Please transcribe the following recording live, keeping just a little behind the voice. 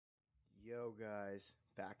Yo guys,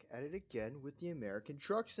 back at it again with the American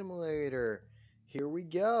Truck Simulator. Here we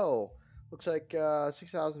go. Looks like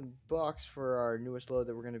 6,000 bucks for our newest load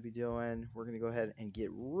that we're going to be doing. We're going to go ahead and get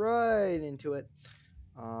right into it.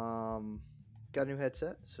 Got a new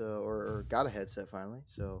headset, or got a headset finally.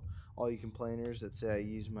 So all you complainers that say I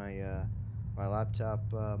use my my laptop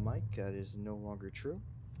mic, that is no longer true.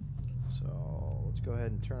 So let's go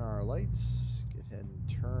ahead and turn on our lights. Get ahead and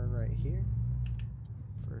turn right here.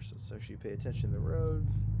 First, let's actually pay attention to the road.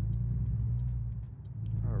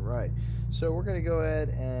 Alright, so we're going to go ahead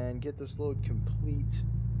and get this load complete.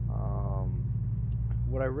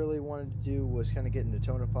 What I really wanted to do was kind of get into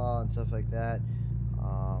Tonopah and stuff like that.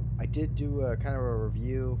 I did do a kind of a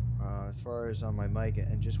review as far as on my mic,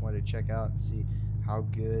 and just wanted to check out and see how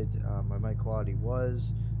good my mic quality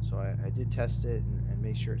was. So I did test it and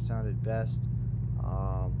make sure it sounded best.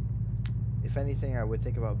 If anything, I would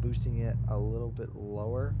think about boosting it a little bit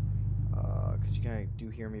lower, because you kind of do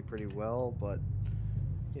hear me pretty well, but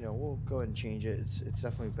you know, we'll go ahead and change it. It's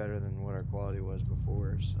definitely better than what our quality was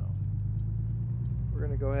before, so we're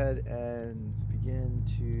gonna go ahead and begin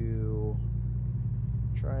to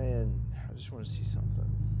try and, I just want to see something.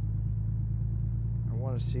 I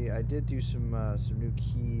want to see, I did do some new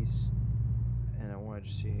keys, and I wanted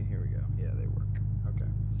to see, here we go, yeah, they work, okay.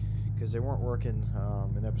 Because they weren't working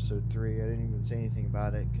in episode 3. I didn't even say anything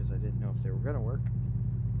about it because I didn't know if they were going to work.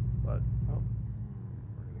 But, oh,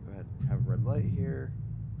 we're going to go ahead and have a red light here,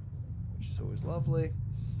 which is always lovely.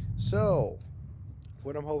 So,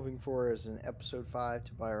 what I'm hoping for is in episode 5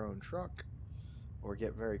 to buy our own truck, or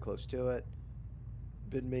get very close to it.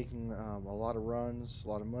 Been making a lot of runs, a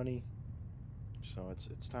lot of money, so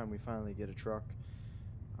it's time we finally get a truck.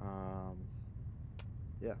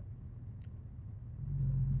 Yeah.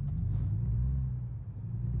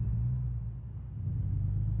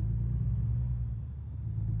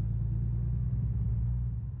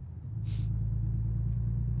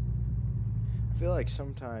 I feel like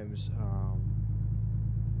sometimes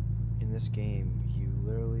in this game you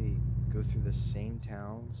literally go through the same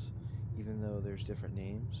towns even though there's different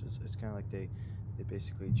names. It's kind of like they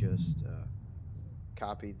basically just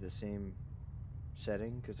copied the same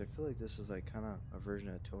setting, because I feel like this is like kind of a version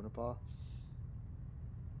of Tonopah.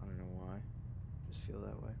 I don't know why, just feel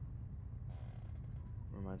that way.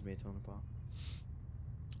 Reminds me of Tonopah.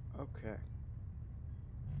 Okay,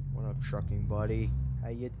 what up, trucking buddy? How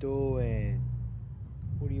you doing?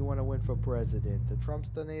 Who do you want to win for president? The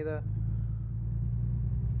Trumpstonator?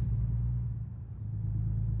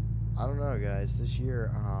 I don't know, guys. This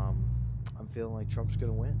year, I'm feeling like Trump's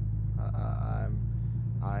gonna win.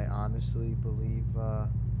 I honestly believe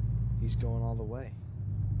he's going all the way.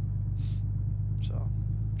 So,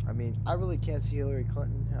 I mean, I really can't see Hillary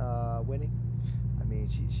Clinton winning. I mean,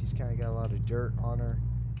 she's kind of got a lot of dirt on her.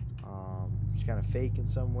 She's kind of fake in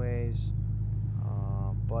some ways.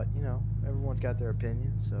 But you know, everyone's got their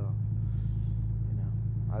opinion, so you know,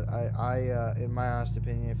 I in my honest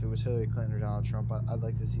opinion, if it was Hillary Clinton or Donald Trump, I'd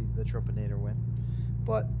like to see the Trumpinator win.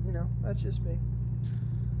 But you know, that's just me.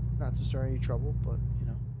 Not to start any trouble, but you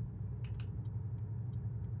know.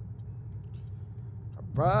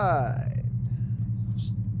 All right,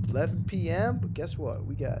 it's 11 p.m. But guess what?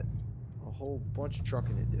 We got a whole bunch of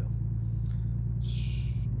trucking to do.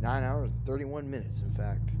 9 hours and 31 minutes, in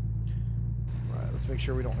fact. Right, let's make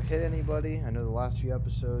sure we don't hit anybody. I know the last few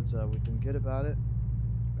episodes we've been good about it.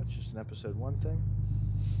 That's just an episode 1 thing.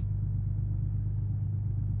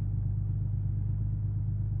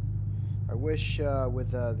 I wish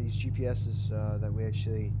with these GPSs that we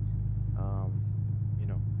actually, you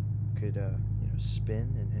know, could you know,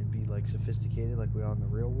 spin and be like sophisticated like we are in the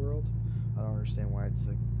real world. I don't understand why it's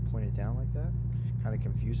like pointed down like that. Kind of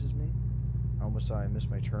confuses me. I almost thought I missed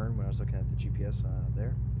my turn when I was looking at the GPS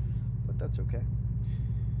there. But that's okay.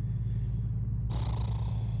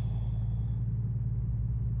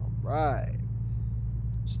 Alright,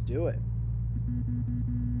 let's do it. A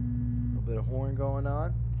little bit of horn going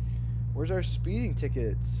on. Where's our speeding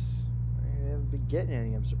tickets? I haven't been getting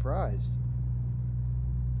any, I'm surprised.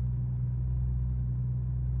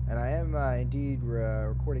 And I am indeed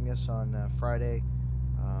recording this on Friday,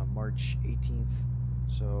 March 18th.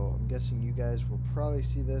 So I'm guessing you guys will probably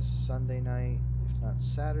see this Sunday night, if not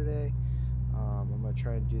Saturday. I'm going to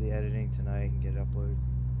try and do the editing tonight and get it uploaded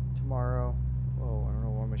tomorrow. Whoa, I don't know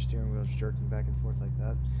why my steering wheel's jerking back and forth like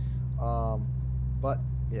that. But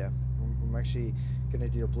yeah, I'm actually going to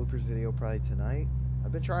do a bloopers video probably tonight.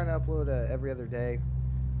 I've been trying to upload every other day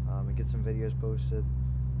and get some videos posted.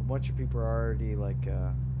 A bunch of people are already like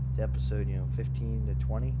the episode, you know, 15 to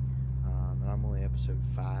 20. And I'm only episode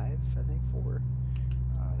 5, I think, 4.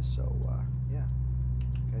 So yeah,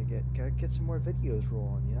 Gotta get some more videos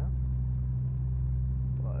rolling, you know.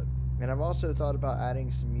 But and I've also thought about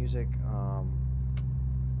adding some music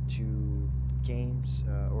to games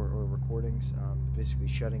or recordings. Basically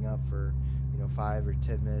shutting up for 5 or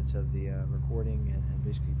 10 minutes of the recording and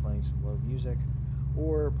basically playing some low music,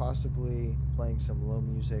 or possibly playing some low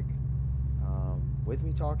music with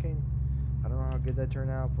me talking. I don't know how good that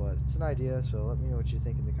turned out, but it's an idea. So let me know what you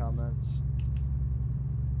think in the comments.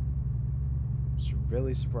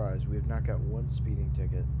 Really surprised we have not got one speeding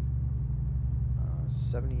ticket.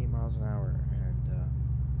 78 miles an hour, and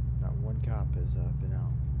not one cop has been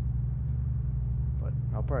out. But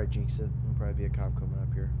I'll probably jinx it. There'll probably be a cop coming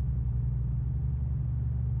up here.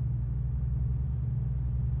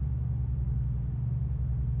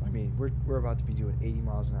 I mean, we're about to be doing 80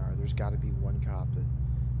 miles an hour. There's got to be one cop that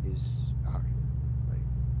is out here. Like,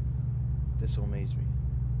 this will amaze me.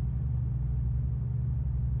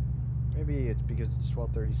 Maybe it's because it's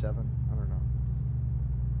 12:37. I don't know.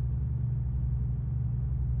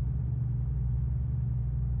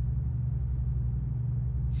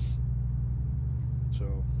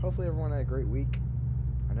 So hopefully everyone had a great week.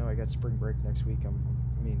 I know I got spring break next week. I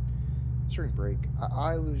mean, spring break.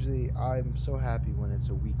 I'm so happy when it's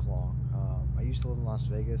a week long. I used to live in Las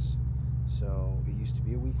Vegas, so it used to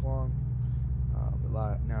be a week long.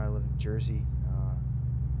 But now I live in Jersey,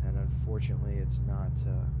 and unfortunately it's not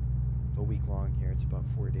a week long here. It's about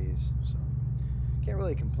 4 days, so can't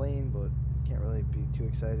really complain, but can't really be too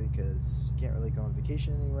excited because you can't really go on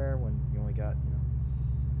vacation anywhere when you only got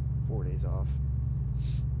 4 days off.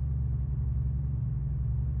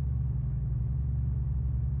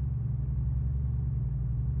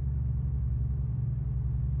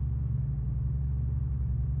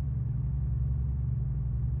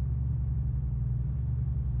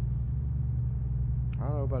 I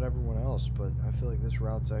don't know about everyone else, but I feel like this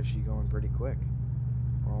route's actually going pretty quick.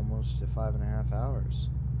 We're almost to 5.5 hours.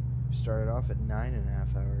 We started off at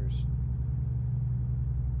 9.5 hours.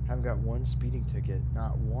 Haven't got one speeding ticket.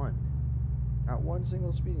 Not one. Not one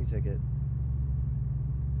single speeding ticket.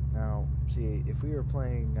 Now, see, if we were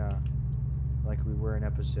playing like we were in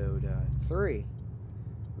episode 3,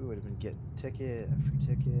 we would have been getting ticket after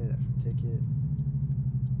ticket after ticket.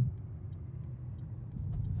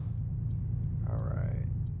 Alright.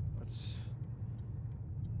 Let's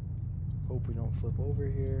hope we don't flip over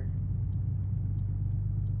here.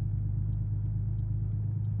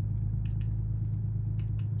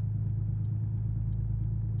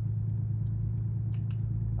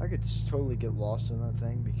 I could totally get lost in that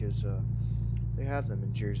thing because they have them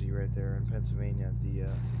in Jersey right there, in Pennsylvania, the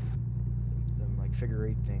like figure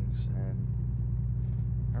eight things. And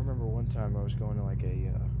I remember one time I was going to like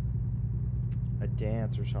a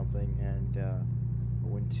dance or something, and I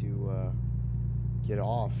went to get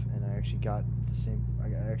off, and I actually got the same.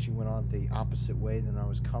 I actually went on the opposite way than I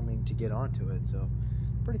was coming to get onto it. So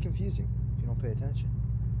pretty confusing if you don't pay attention.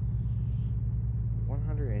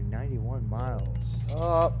 191 miles.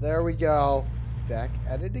 Oh, there we go. Back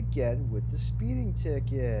at it again with the speeding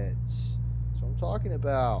tickets. That's what I'm talking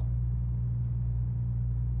about.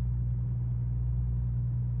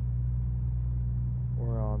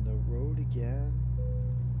 We're on the road again.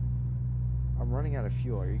 I'm running out of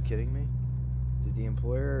fuel. Are you kidding me? Did the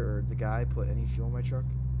employer or the guy put any fuel in my truck?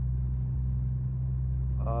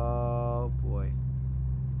 Oh boy.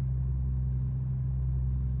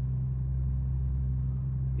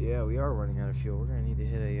 Yeah, we are running out of fuel. We're gonna need to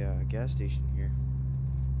hit a gas station here.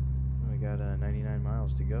 We got 99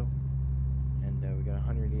 miles to go, and we got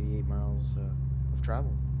 188 miles of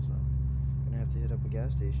travel. So, gonna have to hit up a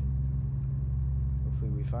gas station. Hopefully,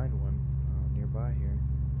 we find one nearby here.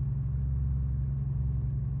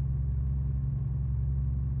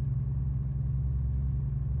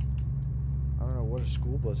 I don't know what a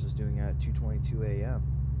school bus is doing at 2:22 a.m.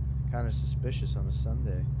 Kind of suspicious on a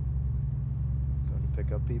Sunday. Going to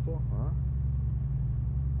pick up people, huh?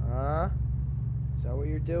 Huh? Is that what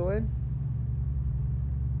you're doing?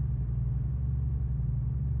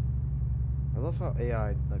 I love how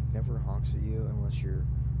AI like never honks at you unless you're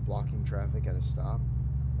blocking traffic at a stop.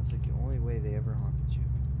 That's like the only way they ever honk at you.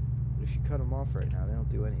 But if you cut them off right now, they don't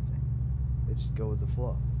do anything. They just go with the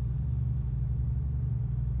flow.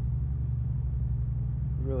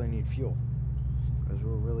 We really need fuel because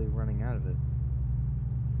we're really running out of it.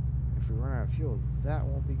 If we run out of fuel, that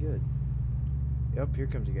won't be good. Yep, here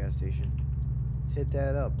comes a gas station. Let's hit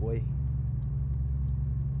that up, boy.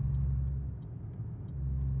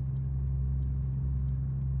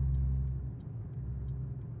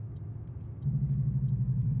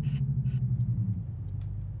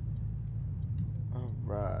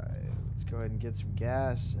 Alright, let's go ahead and get some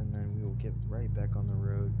gas, and then we will get right back on the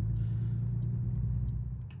road.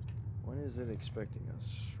 When is it expecting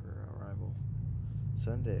us for arrival?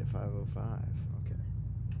 Sunday at 5:05. Okay.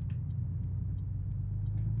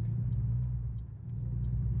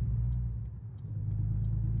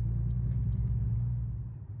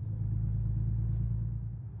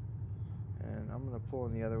 And I'm gonna pull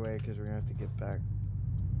in the other way because we're gonna have to get back.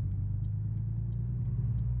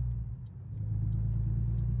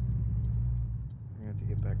 We're gonna have to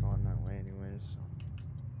get back on that way anyways. So.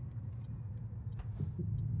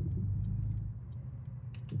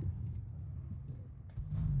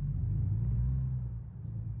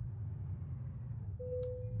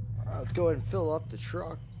 Let's go ahead and fill up the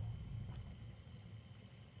truck.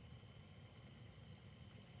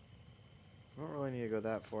 I don't really need to go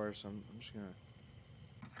that far, so I'm just gonna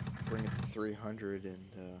bring it to 300 and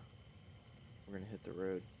we're gonna hit the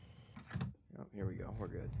road. Oh, here we go. We're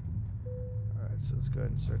good. All right, so let's go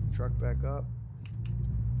ahead and start the truck back up.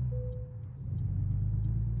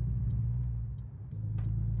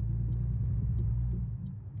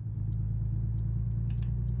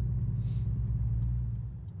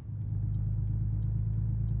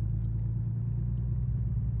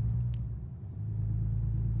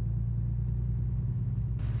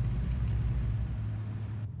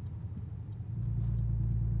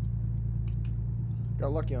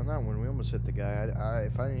 Got lucky on that one. We almost hit the guy.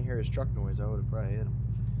 If I didn't hear his truck noise, I would have probably hit him.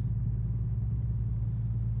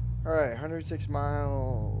 All right, 106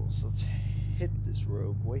 miles. Let's hit this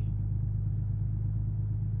road, boy.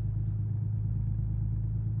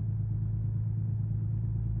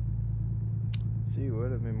 See, it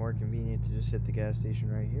would have been more convenient to just hit the gas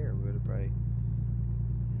station right here. We would have probably,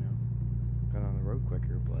 got on the road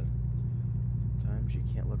quicker, but sometimes you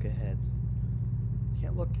can't look ahead.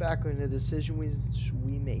 Can't look back on the decisions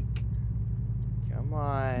we make. Come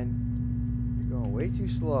on. You're going way too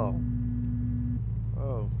slow.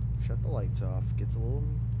 Oh, shut the lights off. Gets a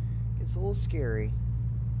little scary.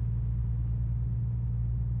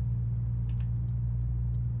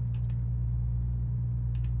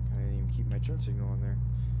 I didn't even keep my turn signal on there.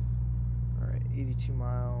 Alright, 82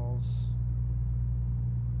 miles.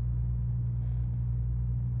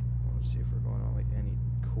 I want to see if we're going on like any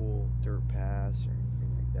cool dirt paths or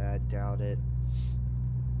anything like that. Doubt it.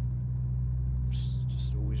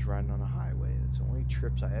 Just always riding on a highway. That's the only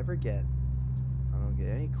trips I ever get. I don't get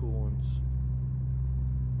any cool ones.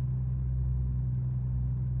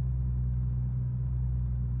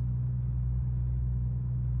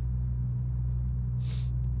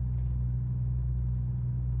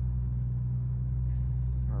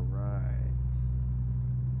 Alright.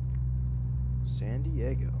 San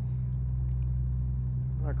Diego.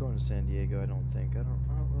 I'm not going to San Diego, I don't think. I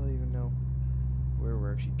don't really even know where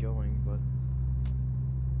we're actually going, but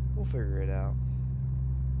we'll figure it out.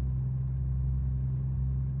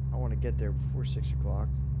 I want to get there before 6 o'clock.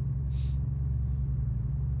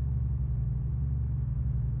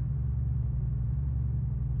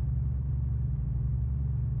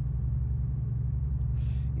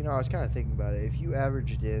 I was kind of thinking about it. If you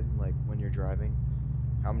average it in, like when you're driving,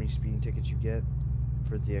 how many speeding tickets you get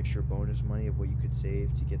for the extra bonus money of what you could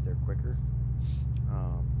save to get there quicker.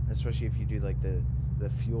 Especially if you do like the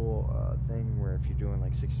fuel thing, where if you're doing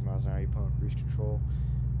like 60 miles an hour, you put on cruise control,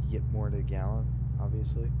 you get more to the gallon,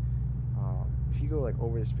 obviously. If you go like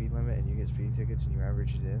over the speed limit and you get speeding tickets and you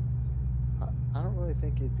average it in, I don't really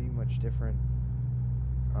think it'd be much different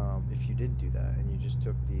if you didn't do that and you just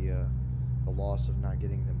took the loss of not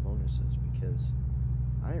getting them bonuses, because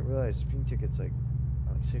I didn't realize speeding tickets like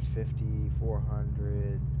 650,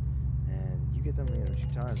 400, and you get them 2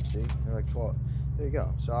 times. See, they're like 12. There you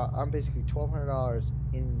go. So I'm basically $1,200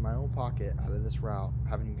 in my own pocket out of this route,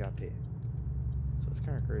 haven't even got paid. So it's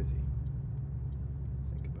kind of crazy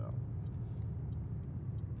to think about.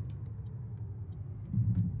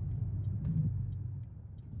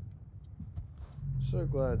 So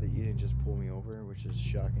glad that you didn't just pull me over, which is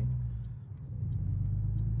shocking.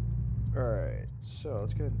 Alright, so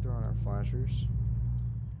let's go ahead and throw on our flashers.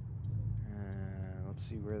 And let's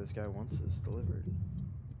see where this guy wants this delivered.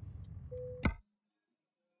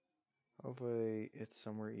 Hopefully it's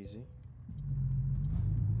somewhere easy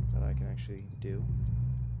that I can actually do.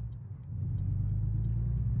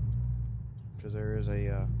 Because there is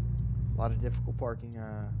a lot of difficult parking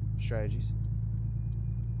strategies.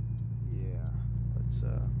 Yeah,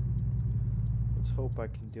 let's hope I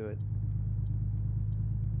can do it.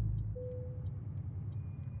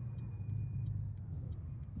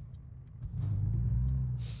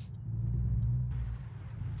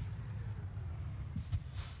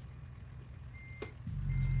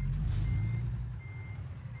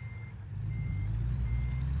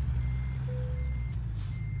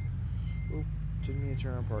 Oop, didn't mean to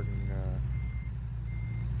turn on parking.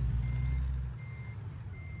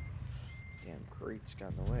 Damn crates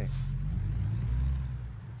got in the way.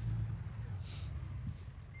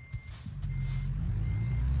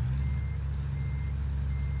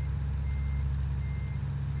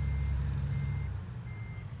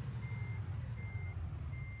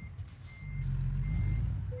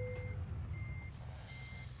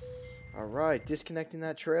 Alright, disconnecting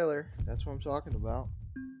that trailer. That's what I'm talking about.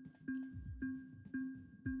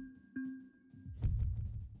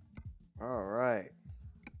 Alright.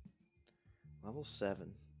 Level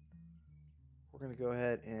 7. We're going to go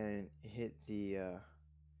ahead and hit the,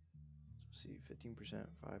 let's see, 15%,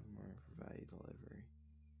 5 more for value delivery.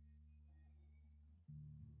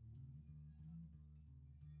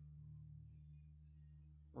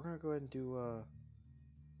 We're going to go ahead and do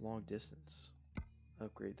long distance.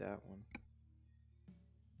 Upgrade that one.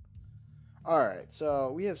 Alright,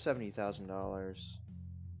 so we have $70,000.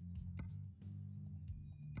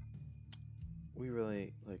 We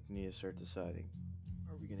really need to start deciding.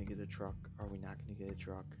 Are we going to get a truck? Are we not going to get a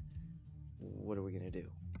truck? What are we going to do?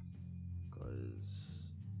 Because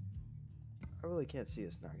I really can't see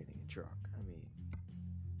us not getting a truck. I mean,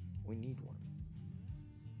 we need one.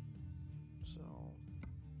 So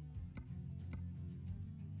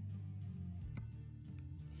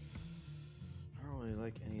I don't really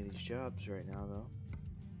like any of these jobs right now, though.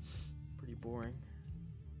 Pretty boring.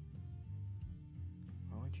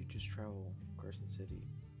 Why don't you just travel Carson City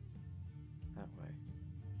that way?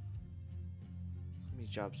 Some of these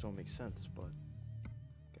jobs don't make sense, but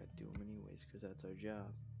gotta do them anyways because that's our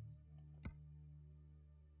job.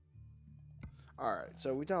 Alright,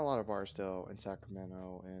 so we've done a lot of Barstow and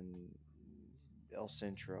Sacramento and El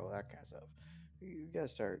Centro, that kind of stuff. You gotta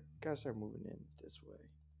start moving in this way.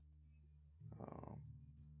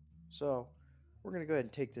 So we're gonna go ahead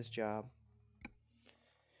and take this job.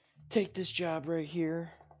 Take this job right here,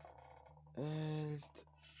 and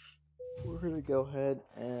we're gonna go ahead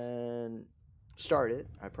and start it.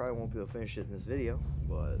 I probably won't be able to finish it in this video,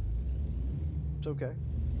 but it's okay.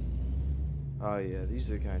 Oh yeah, these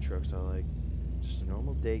are the kind of trucks I like. Just a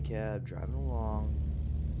normal day cab, driving along.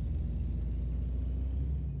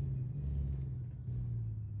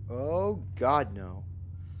 Oh God, no.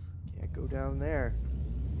 Can't go down there.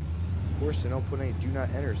 Of course, they don't put any do not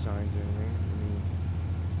enter signs or anything. I mean,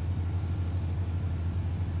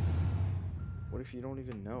 what if you don't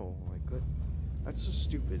even know? Like, what? That's so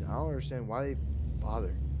stupid. I don't understand why they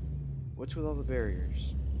bother. What's with all the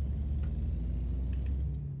barriers?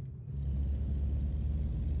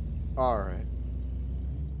 Alright.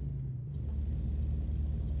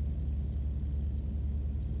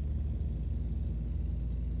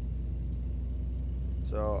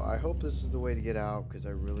 So, I hope this is the way to get out, because I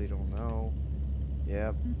really don't know.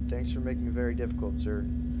 Yep. Thanks for making it very difficult, sir.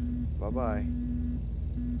 Bye-bye.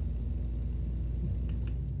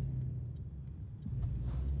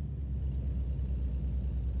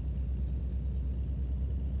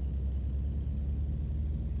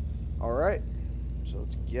 Alright. So,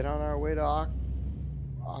 let's get on our way to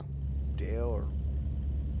Oakdale, or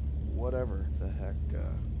whatever the heck,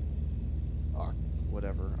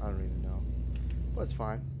 whatever. I don't even know. But it's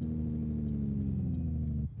fine.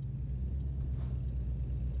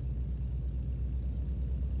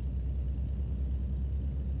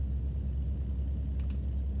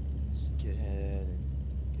 Let's get ahead and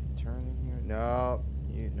get turning here. No,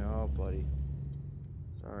 no, buddy.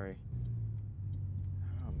 Sorry.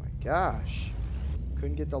 Oh my gosh.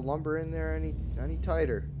 Couldn't get the lumber in there any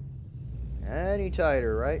tighter. Any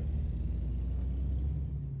tighter, right?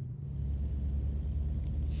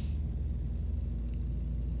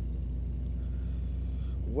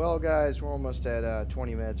 Well, guys, we're almost at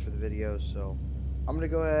 20 minutes for the video, so I'm going to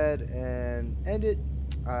go ahead and end it.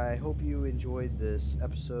 I hope you enjoyed this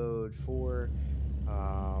episode 4.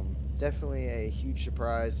 Definitely a huge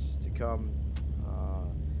surprise to come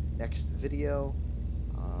next video.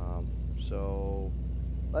 So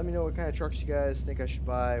let me know what kind of trucks you guys think I should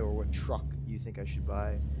buy, or what truck you think I should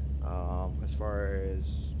buy as far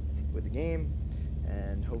as with the game,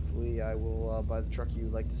 and hopefully I will buy the truck you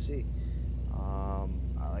like to see.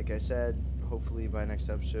 Like I said, hopefully by next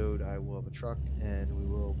episode I will have a truck, and we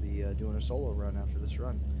will be doing a solo run after this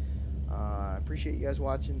run. I appreciate you guys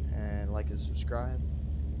watching, and like and subscribe.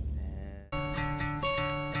 And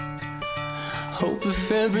hope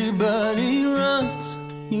if everybody runs,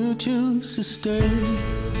 you choose to stay.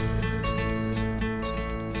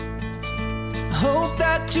 Hope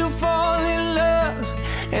that you fall in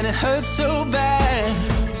love and it hurts so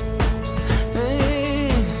bad.